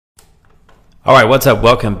All right, what's up?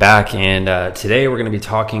 Welcome back. And today we're going to be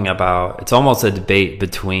talking about, it's almost a debate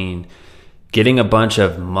between getting a bunch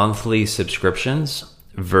of monthly subscriptions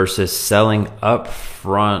versus selling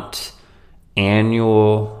upfront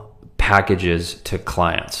annual packages to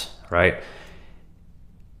clients, right?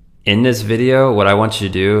 In this video, what I want you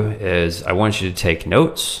to do is I want you to take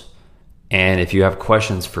notes. And if you have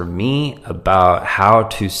questions for me about how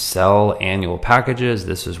to sell annual packages,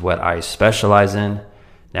 this is what I specialize in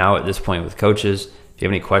now at this point with coaches. If you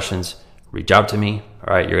have any questions, reach out to me.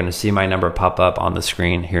 All right, you're going to see my number pop up on the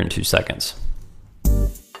screen here in 2 seconds.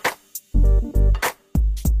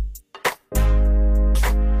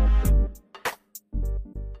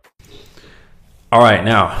 All right,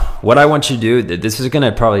 now what I want you to do, this is going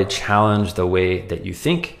to probably challenge the way that you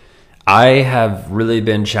think. I have really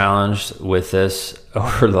been challenged with this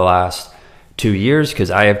over the last 2 years because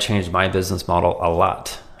I have changed my business model a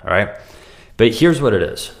lot. All right. But here's what it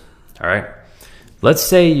is. All right. Let's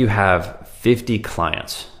say you have 50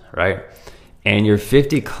 clients, right? And your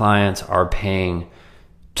 50 clients are paying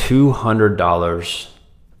 $200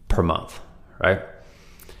 per month, right?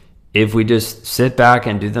 If we just sit back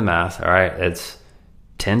and do the math, all right, it's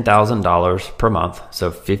 $10,000 per month.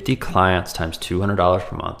 So 50 clients times $200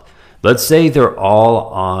 per month. Let's say they're all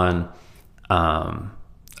on a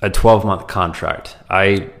 12-month contract.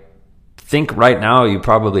 I think right now you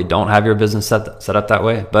probably don't have your business set up that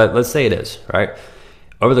way, but let's say it is, right?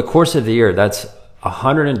 Over the course of the year, that's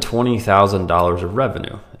 $120,000 of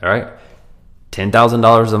revenue, all right?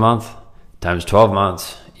 $10,000 a month times 12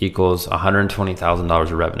 months equals $120,000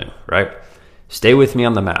 of revenue, right? Stay with me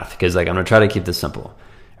on the math because I'm gonna try to keep this simple,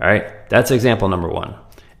 all right? That's example number one.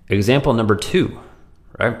 Example number two,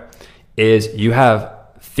 right, is you have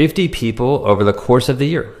 50 people over the course of the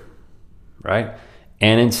year, right?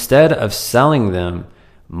 And instead of selling them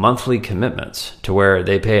monthly commitments to where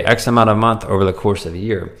they pay X amount a month over the course of a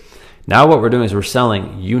year, now what we're doing is we're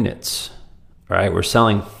selling units, right? We're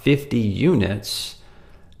selling 50 units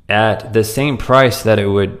at the same price that it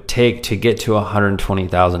would take to get to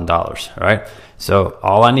 $120,000, right? So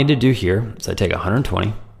all I need to do here is I take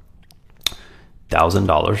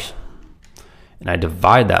 $120,000 and I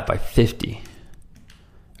divide that by 50,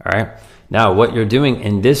 all right? Now, what you're doing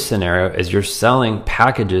in this scenario is you're selling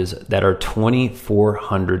packages that are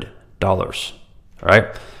 $2,400, all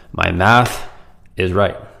right? My math is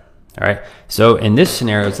right, all right? So in this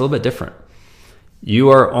scenario, it's a little bit different. You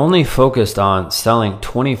are only focused on selling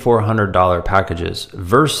 $2,400 packages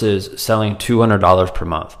versus selling $200 per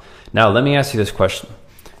month. Now, let me ask you this question,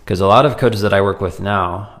 because a lot of coaches that I work with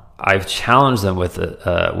now, I've challenged them with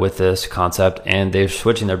this concept and they're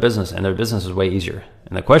switching their business and their business is way easier.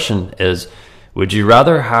 And the question is, would you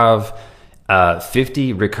rather have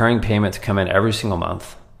 50 recurring payments come in every single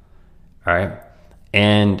month, all right,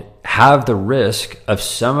 and have the risk of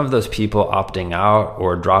some of those people opting out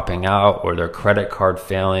or dropping out or their credit card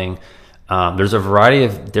failing? There's a variety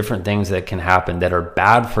of different things that can happen that are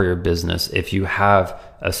bad for your business if you have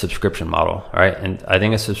a subscription model, all right? And I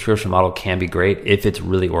think a subscription model can be great if it's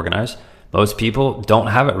really organized. Most people don't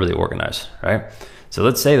have it really organized, right? So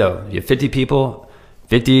let's say though, you have 50 people,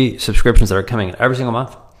 50 subscriptions that are coming in every single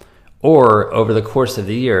month, or over the course of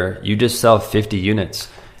the year, you just sell 50 units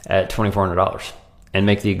at $2,400 and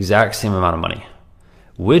make the exact same amount of money.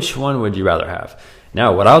 Which one would you rather have?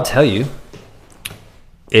 Now, what I'll tell you,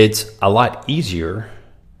 it's a lot easier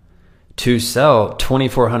to sell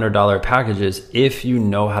 $2,400 packages if you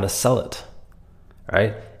know how to sell it,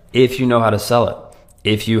 right? If you know how to sell it,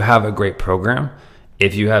 if you have a great program,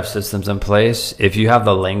 if you have systems in place, if you have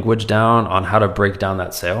the language down on how to break down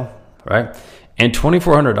that sale, right? And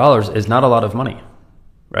 $2,400 is not a lot of money,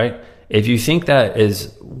 right? If you think that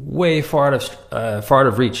is way far out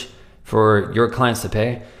of reach for your clients to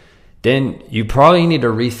pay, then you probably need to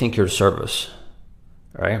rethink your service,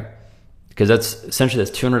 right? Because that's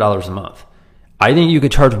 $200 a month. I think you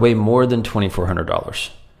could charge way more than $2,400,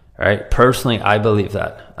 right? Personally, I believe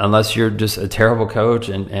that, unless you're just a terrible coach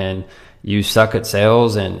and you suck at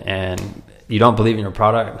sales and you don't believe in your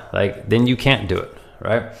product, then you can't do it,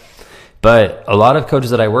 right? But a lot of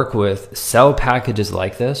coaches that I work with sell packages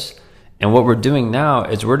like this. And what we're doing now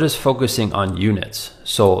is we're just focusing on units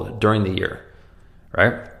sold during the year,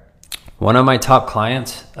 right? One of my top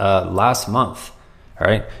clients last month, all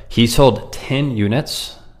right, he sold 10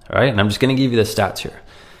 units, all right? And I'm just going to give you the stats here.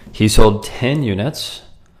 He sold 10 units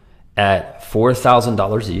at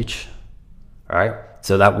 $4,000 each, all right?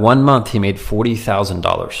 So that 1 month he made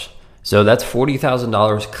 $40,000. So that's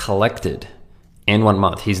 $40,000 collected in 1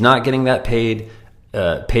 month. He's not getting that paid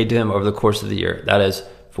to him over the course of the year. That is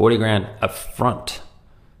 40 grand up front,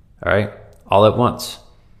 all right, all at once.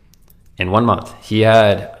 in 1 month. He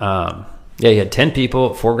had, he had 10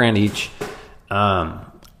 people, $4,000 each.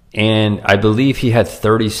 And I believe he had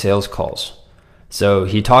 30 sales calls. So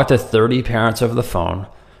he talked to 30 parents over the phone.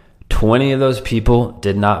 20 of those people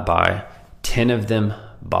did not buy. 10 of them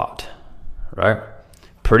bought, right?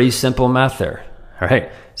 Pretty simple math there,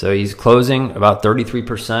 right? So he's closing about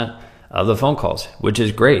 33% of the phone calls, which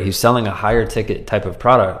is great. He's selling a higher ticket type of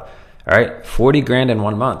product, all right? 40 grand in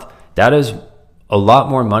 1 month. That is a lot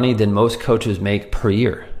more money than most coaches make per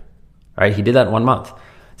year, right? He did that in 1 month.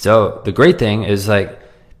 So the great thing is, like,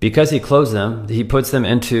 because he closed them, he puts them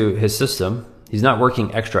into his system. He's not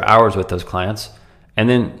working extra hours with those clients. And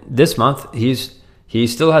then this month, he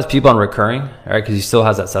still has people on recurring, all right, because he still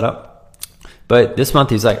has that set up. But this month,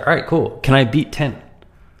 he's like, all right, cool. Can I beat 10? All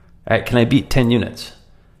right, can I beat 10 units?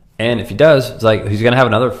 And if he does, it's like he's going to have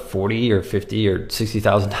another $40 or $50 or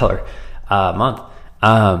 $60,000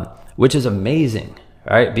 month, which is amazing,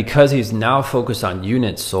 right? Because he's now focused on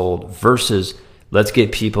units sold versus let's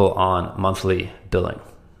get people on monthly billing,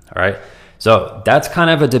 all right? So that's kind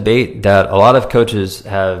of a debate that a lot of coaches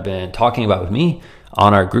have been talking about with me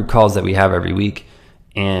on our group calls that we have every week.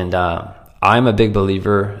 And I'm a big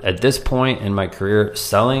believer at this point in my career,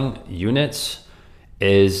 selling units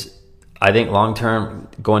is, I think, long-term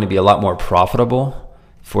going to be a lot more profitable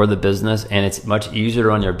for the business. And it's much easier to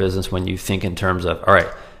run your business when you think in terms of, all right,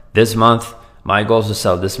 this month, my goal is to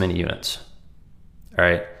sell this many units, all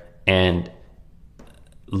right? And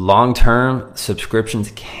long-term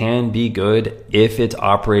subscriptions can be good if it's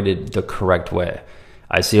operated the correct way.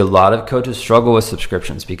 I see a lot of coaches struggle with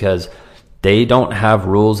subscriptions because they don't have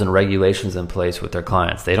rules and regulations in place with their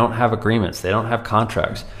clients. They don't have agreements. They don't have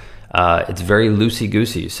contracts. It's very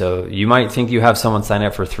loosey-goosey. So you might think you have someone sign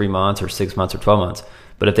up for 3 months or 6 months or 12 months,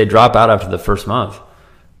 but if they drop out after the first month,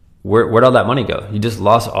 where'd all that money go? You just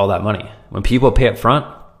lost all that money. When people pay up front,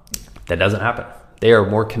 that doesn't happen. They are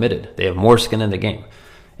more committed. They have more skin in the game.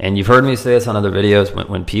 And you've heard me say this on other videos.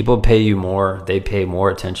 When people pay you more, they pay more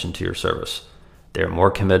attention to your service. They're more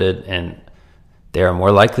committed and they are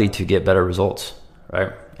more likely to get better results,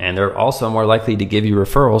 right? And they're also more likely to give you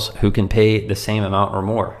referrals who can pay the same amount or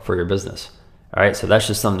more for your business, all right? So that's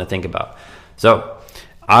just something to think about. So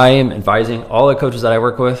I am advising all the coaches that I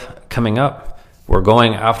work with coming up. We're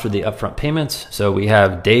going after the upfront payments. So we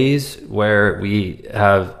have days where we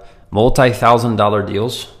have multi-$1,000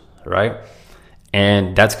 deals, right?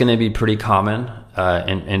 And that's going to be pretty common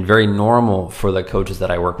and very normal for the coaches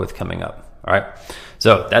that I work with coming up. All right.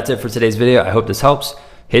 So that's it for today's video. I hope this helps.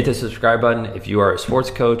 Hit the subscribe button if you are a sports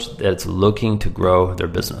coach that's looking to grow their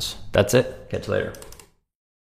business. That's it. Catch you later.